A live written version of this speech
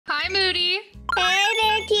Moody. Hey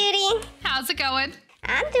there, cutie. How's it going?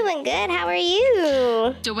 I'm doing good. How are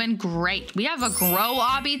you? Doing great. We have a grow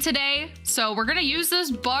obby today, so we're gonna use this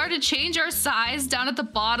bar to change our size down at the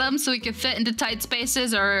bottom so we can fit into tight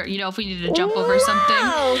spaces, or if we need to jump over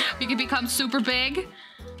something, we can become super big.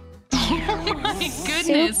 Oh my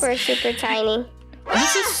goodness. Super tiny.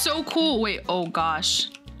 This is so cool. Wait, oh gosh.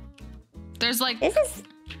 There's like... This is...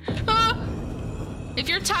 If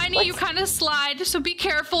you're tiny, you kind of slide, so be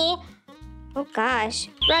careful. Oh gosh.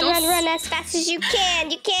 Run as fast as you can.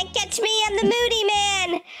 You can't catch me. I'm the Moody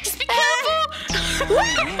man. Just be careful.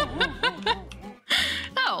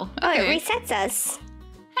 Oh, okay. Oh, it resets us.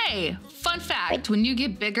 Hey, fun fact. When you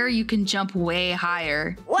get bigger, you can jump way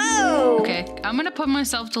higher. Whoa. Okay, I'm going to put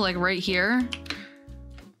myself to like right here.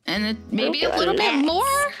 And then maybe a little bit max.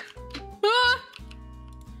 more.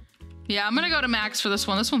 Yeah, I'm going to go to max for this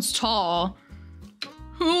one. This one's tall.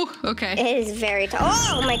 Ooh, okay. It is very tall.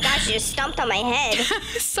 Oh my gosh, you just stomped on my head.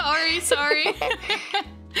 Sorry.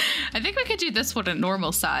 I think we could do this one at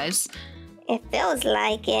normal size. It feels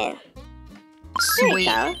like it. Sweet.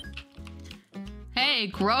 There we go. Hey,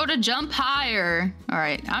 grow to jump higher. All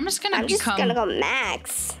right, I'm just gonna just gonna go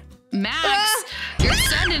max. Max, you're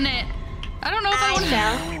sending it. I don't know if I want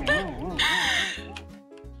to.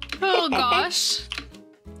 Oh gosh.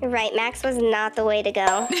 You're right, max was not the way to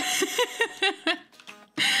go.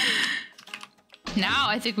 Now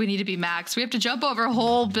I think we need to be max. We have to jump over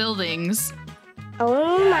whole buildings.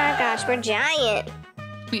 Oh my gosh, we're giant.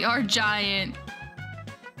 We are giant.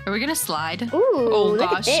 Are we gonna slide? Ooh, oh look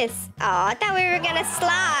gosh. at this. Oh, I thought we were gonna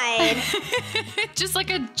slide. Just like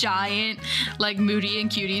a giant, like Moody and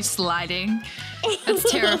Cutie sliding.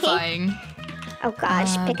 That's terrifying. Oh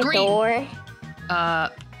gosh, pick a green. door. I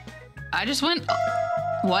just went...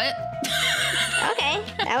 What? Okay,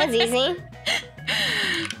 that was easy.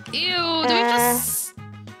 Ew, do we have to...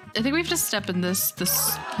 I think we have to step in this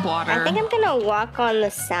water. I think I'm gonna walk on the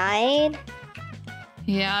side.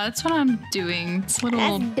 Yeah, that's what I'm doing. It's a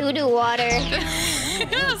little... That's doo-doo water.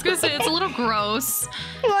 I was gonna say, it's a little gross.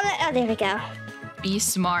 Oh, there we go. Be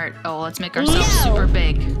smart. Oh, let's make ourselves super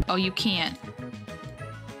big. Oh, you can't.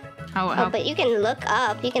 Oh, but you can look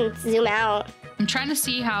up. You can zoom out. I'm trying to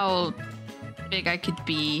see how big I could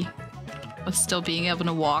be with still being able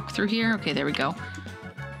to walk through here. Okay, there we go.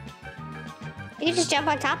 You can just jump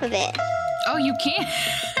on top of it. Oh, you can't.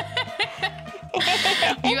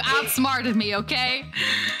 You outsmarted me, okay?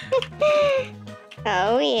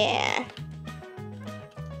 Oh, yeah.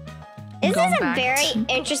 This is a very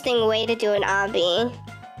interesting way to do an obby.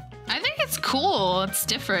 I think it's cool. It's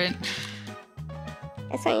different.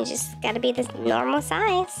 This one, you just gotta be this normal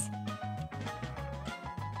size.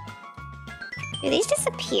 Do these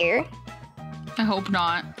disappear? I hope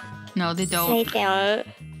not. No, they don't. They don't.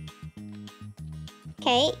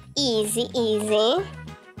 Okay, easy.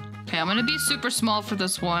 Okay, I'm gonna be super small for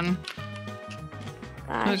this one.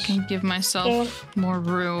 Gosh. So I can give myself more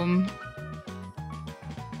room.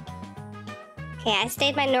 Okay, I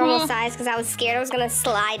stayed my normal size because I was scared I was gonna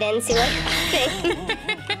slide into it.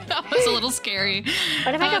 That was a little scary.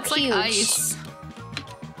 What if I got it's huge? like ice.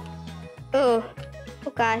 Ooh.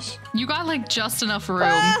 Oh gosh. You got like just enough room.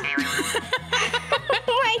 Oh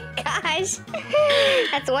my gosh.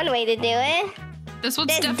 That's one way to do it. This one's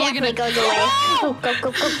This definitely gonna goes away. Oh,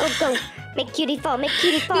 go. Make cutie fall, make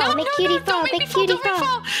cutie fall, No, make no, cutie no, fall, don't make cutie fall.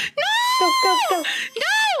 No! Go. No!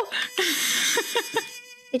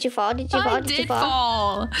 Did you fall? Did you fall? I did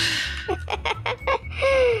fall.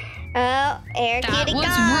 Oh, air cutie comes.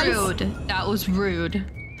 That was rude. That was rude.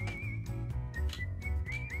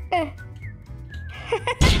 Hey!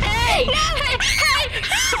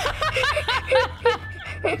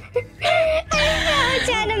 I'm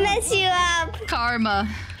trying to mess you up. Karma.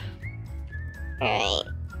 Alright,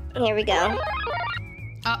 here we go.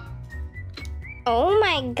 Oh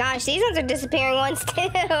my gosh, these ones are disappearing ones too.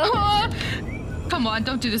 Come on,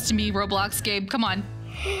 don't do this to me, Roblox game. Come on.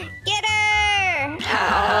 Get her!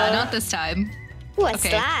 Not this time. Ooh, Okay,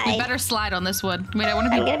 slide. we better slide on this one. Wait, I want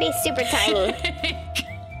to be... I'm gonna be super tiny.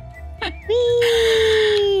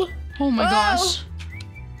 Whee! Oh my gosh.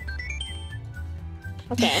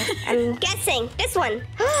 Okay, I'm guessing this one.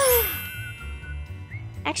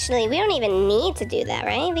 Actually, we don't even need to do that,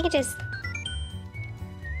 right? We can just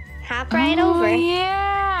hop right over.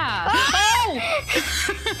 Yeah. Oh!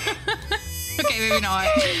 Okay, maybe not.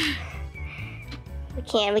 We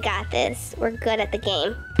can. We got this. We're good at the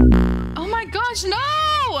game. Oh my gosh,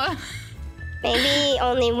 no! Maybe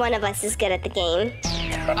only one of us is good at the game.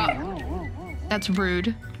 That's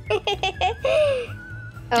rude. There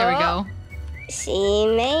we go. She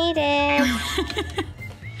made it.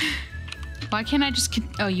 Why can't I just...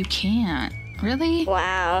 Oh, you can't. Really?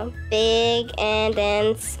 Wow. Big and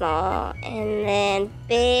then small. And then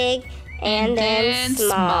big and then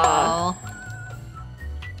small.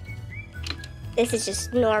 This is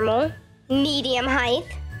just normal. Medium height.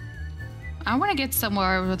 I want to get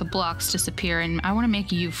somewhere where the blocks disappear, and I want to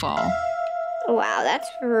make you fall. Wow, that's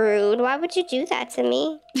rude. Why would you do that to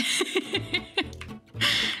me?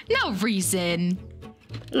 No reason.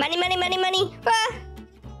 Money, money, money, money. Ah!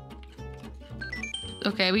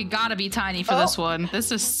 Okay, we gotta be tiny for this one.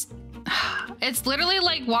 This is... It's literally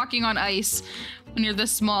like walking on ice when you're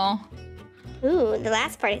this small. Ooh, the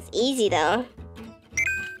last part is easy, though.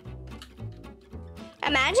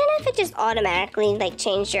 Imagine if it just automatically, like,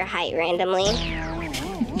 changed your height randomly.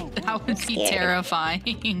 That would be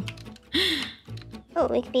terrifying. Oh,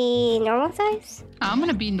 we could be normal size? I'm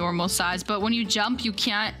gonna be normal size, but when you jump, you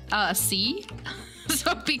can't see.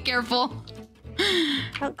 So be careful.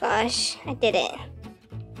 Oh gosh, I did it.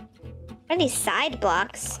 What are these side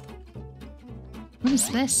blocks? What is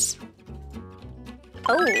this?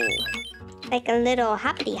 Oh, like a little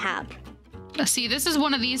hoppity hop. See, this is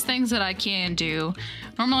one of these things that I can do.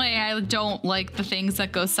 Normally, I don't like the things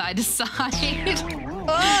that go side to side.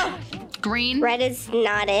 Oh! Green. Red is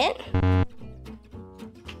not it.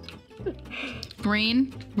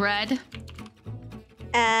 Green. Red.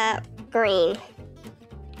 Green.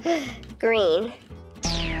 Green.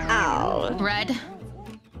 Oh. Red.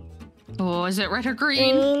 Oh, is it red or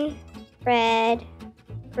green? Green, red,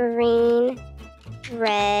 green,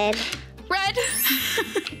 red. Red.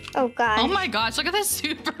 Oh god. Oh my gosh, look at this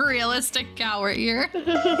super realistic cow right here. No.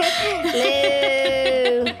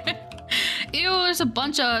 Ew, there's a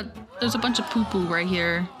bunch of poo-poo right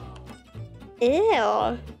here. Ew.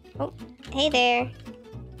 Oh, hey there.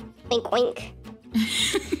 Wink, wink.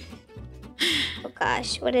 Oh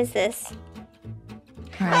gosh, what is this?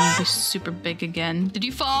 All right, I'm gonna be super big again. Did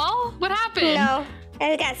you fall? What happened? No,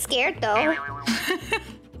 I got scared though.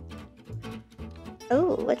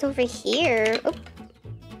 Oh, what's over here? Oop.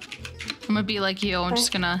 I'm gonna be like you. I'm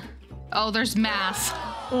just gonna... Oh, there's math.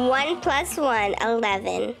 1 plus 1,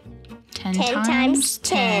 11. 10 times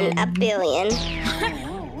 10, a billion.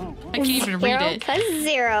 I can't even read 0 it. plus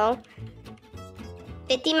 0.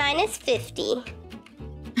 50 minus 50.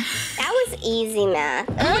 That was easy math.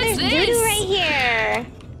 Oh, What is there's this? doo-doo right here.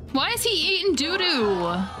 Why is he eating doo-doo?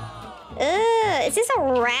 Ugh, is this a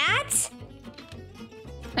rat?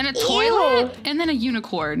 And a Ew. toilet? And then a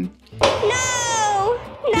unicorn. No!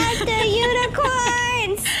 Not the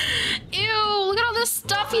unicorns! Ew, look at all this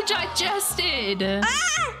stuff he digested.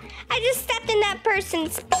 Ah! I just stepped in that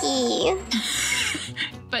person's pee.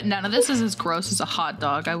 But none of this is as gross as a hot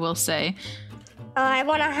dog, I will say. Oh, I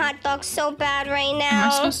want a hot dog so bad right now. Am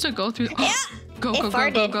I supposed to go through... Yeah. Go, It go, go,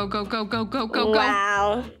 farted. go, go, go, go, go, go, go.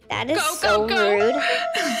 Wow, that is Go, so go, go. rude.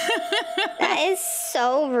 That is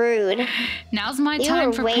so rude. Now's my You time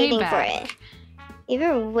were for waiting payback. for it. You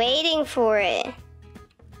were waiting for it.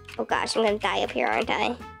 Oh gosh, I'm gonna die up here, aren't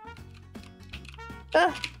I?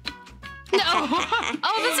 Ugh. No!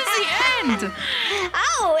 Oh, this is the end!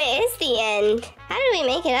 Oh, it is the end. How did we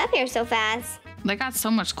make it up here so fast? They got so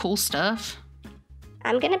much cool stuff.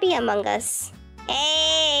 I'm gonna be Among Us.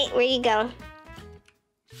 Hey, where you go?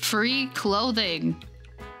 Free clothing.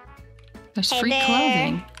 There's Hey free there.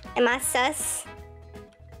 clothing. Am I sus?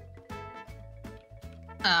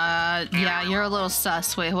 Yeah, you're a little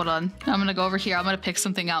sus. Wait, hold on. I'm gonna go over here. I'm gonna pick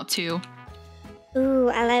something out too. Ooh,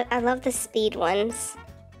 I love the speed ones.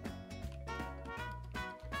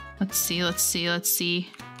 Let's see, let's see, let's see.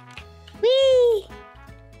 Whee!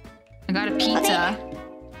 I got a pizza.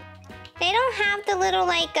 They don't have the little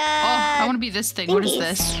like Oh, I want to be this thing. What is thingies.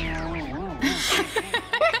 this?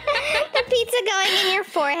 The pizza going in your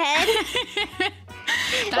forehead.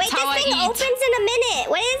 That's Wait, how this thing I eat. opens in a minute.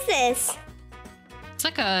 What is this? It's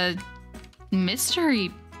like a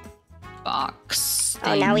mystery box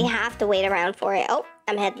thing. Oh, now we have to wait around for it. Oh,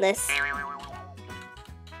 I'm headless.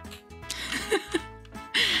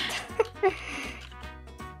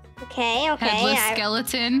 Okay. Headless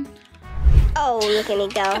skeleton. Oh, look at me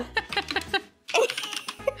go.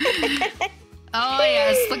 Oh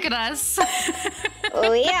yes, look at us.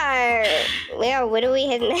 we are. What are we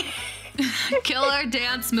hitting? Killer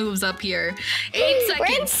dance moves up here. 8 We're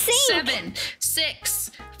in seconds. sync. 7,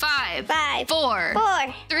 6, 5, 5, 4,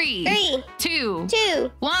 4, 3, 3, 2,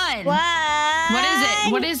 2, 1. 1. What is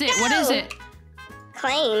it? What is it? What is Go. it?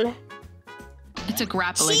 Claim. It's a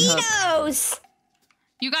grappling hook. Cheetos.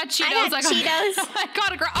 You got Cheetos. I got Cheetos. I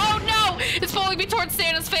got a girl. Oh no! It's pulling me towards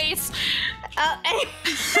Santa's face. Oh.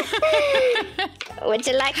 Would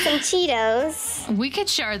you like some Cheetos? We could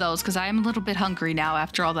share those because I am a little bit hungry now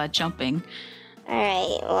after all that jumping. All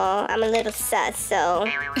right. Well, I'm a little sus, so.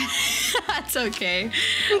 That's okay.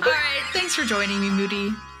 All right. Thanks for joining me,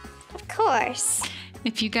 Moody. Of course.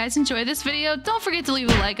 If you guys enjoyed this video, don't forget to leave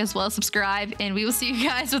a like as well as subscribe, and we will see you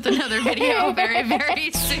guys with another video very, very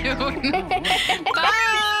soon.